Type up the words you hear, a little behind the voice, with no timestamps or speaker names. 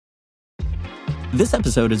This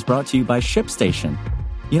episode is brought to you by ShipStation.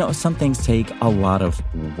 You know, some things take a lot of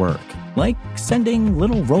work, like sending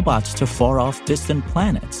little robots to far-off distant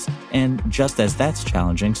planets. And just as that's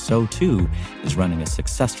challenging, so too is running a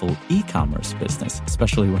successful e-commerce business,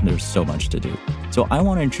 especially when there's so much to do. So I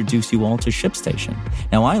want to introduce you all to ShipStation.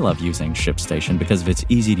 Now, I love using ShipStation because of its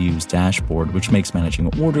easy-to-use dashboard, which makes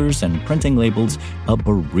managing orders and printing labels a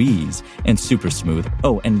breeze and super smooth.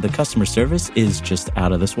 Oh, and the customer service is just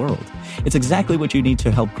out of this world. It's exactly what you need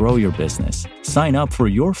to help grow your business. Sign up for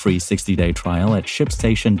your free 60-day trial at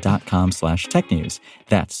shipstation.com/technews.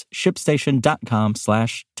 That's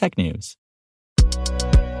shipstation.com/technews.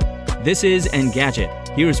 This is Engadget.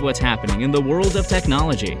 Here's what's happening in the world of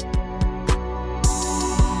technology.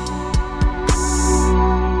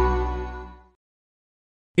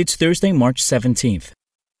 It's Thursday, March 17th.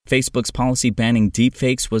 Facebook's policy banning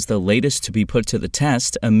deepfakes was the latest to be put to the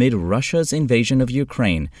test amid Russia's invasion of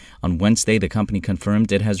Ukraine. On Wednesday, the company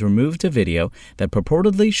confirmed it has removed a video that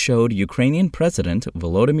purportedly showed Ukrainian President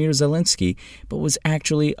Volodymyr Zelensky, but was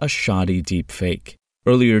actually a shoddy deepfake.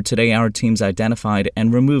 Earlier today, our teams identified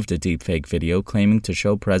and removed a deepfake video claiming to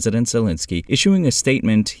show President Zelensky issuing a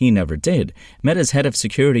statement he never did, Meta's head of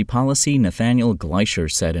security policy, Nathaniel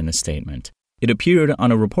Gleischer, said in a statement. It appeared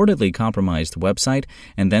on a reportedly compromised website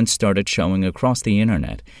and then started showing across the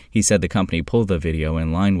internet. He said the company pulled the video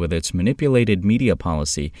in line with its manipulated media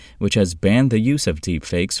policy, which has banned the use of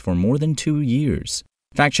deepfakes for more than 2 years.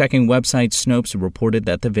 Fact-checking website Snopes reported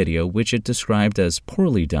that the video, which it described as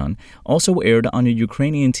poorly done, also aired on a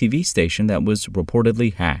Ukrainian TV station that was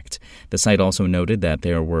reportedly hacked. The site also noted that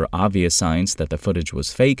there were obvious signs that the footage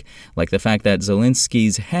was fake, like the fact that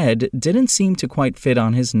Zelensky's head didn't seem to quite fit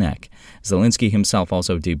on his neck. Zelensky himself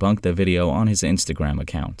also debunked the video on his Instagram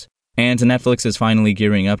account. And Netflix is finally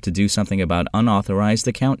gearing up to do something about unauthorized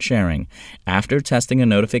account sharing. After testing a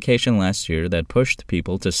notification last year that pushed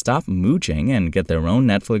people to stop mooching and get their own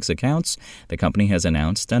Netflix accounts, the company has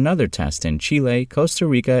announced another test in Chile, Costa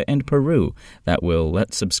Rica, and Peru that will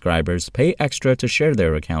let subscribers pay extra to share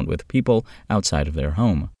their account with people outside of their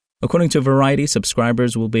home. According to Variety,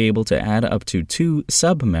 subscribers will be able to add up to 2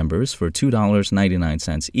 sub-members for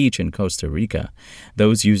 $2.99 each in Costa Rica.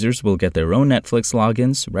 Those users will get their own Netflix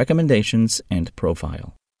logins, recommendations, and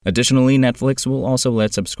profile. Additionally, Netflix will also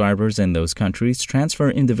let subscribers in those countries transfer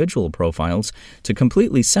individual profiles to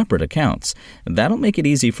completely separate accounts. That'll make it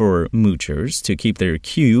easy for moochers to keep their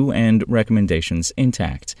queue and recommendations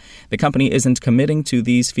intact. The company isn't committing to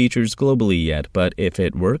these features globally yet, but if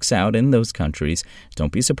it works out in those countries,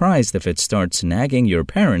 don't be surprised if it starts nagging your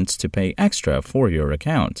parents to pay extra for your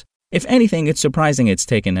account. If anything, it's surprising it's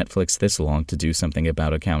taken Netflix this long to do something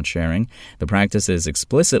about account sharing. The practice is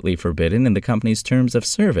explicitly forbidden in the company's terms of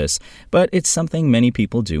service, but it's something many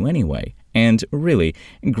people do anyway. And really,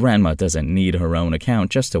 Grandma doesn't need her own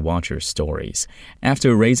account just to watch her stories.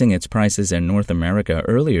 After raising its prices in North America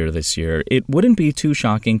earlier this year, it wouldn't be too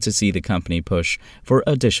shocking to see the company push for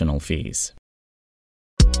additional fees.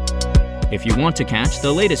 If you want to catch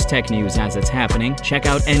the latest tech news as it's happening, check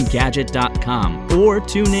out Engadget.com or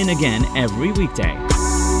tune in again every weekday.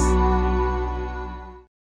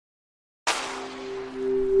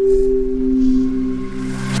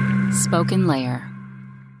 Spoken Layer.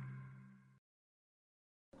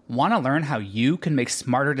 Want to learn how you can make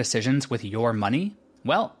smarter decisions with your money?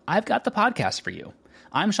 Well, I've got the podcast for you.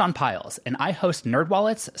 I'm Sean Piles, and I host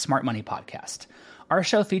NerdWallet's Smart Money Podcast. Our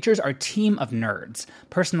show features our team of nerds,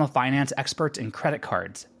 personal finance experts in credit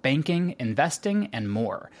cards, banking, investing, and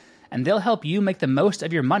more. And they'll help you make the most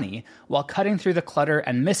of your money while cutting through the clutter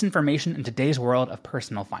and misinformation in today's world of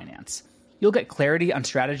personal finance. You'll get clarity on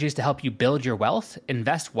strategies to help you build your wealth,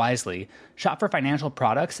 invest wisely, shop for financial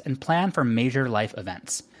products, and plan for major life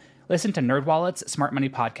events. Listen to NerdWallet's Smart Money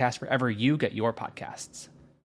Podcast wherever you get your podcasts.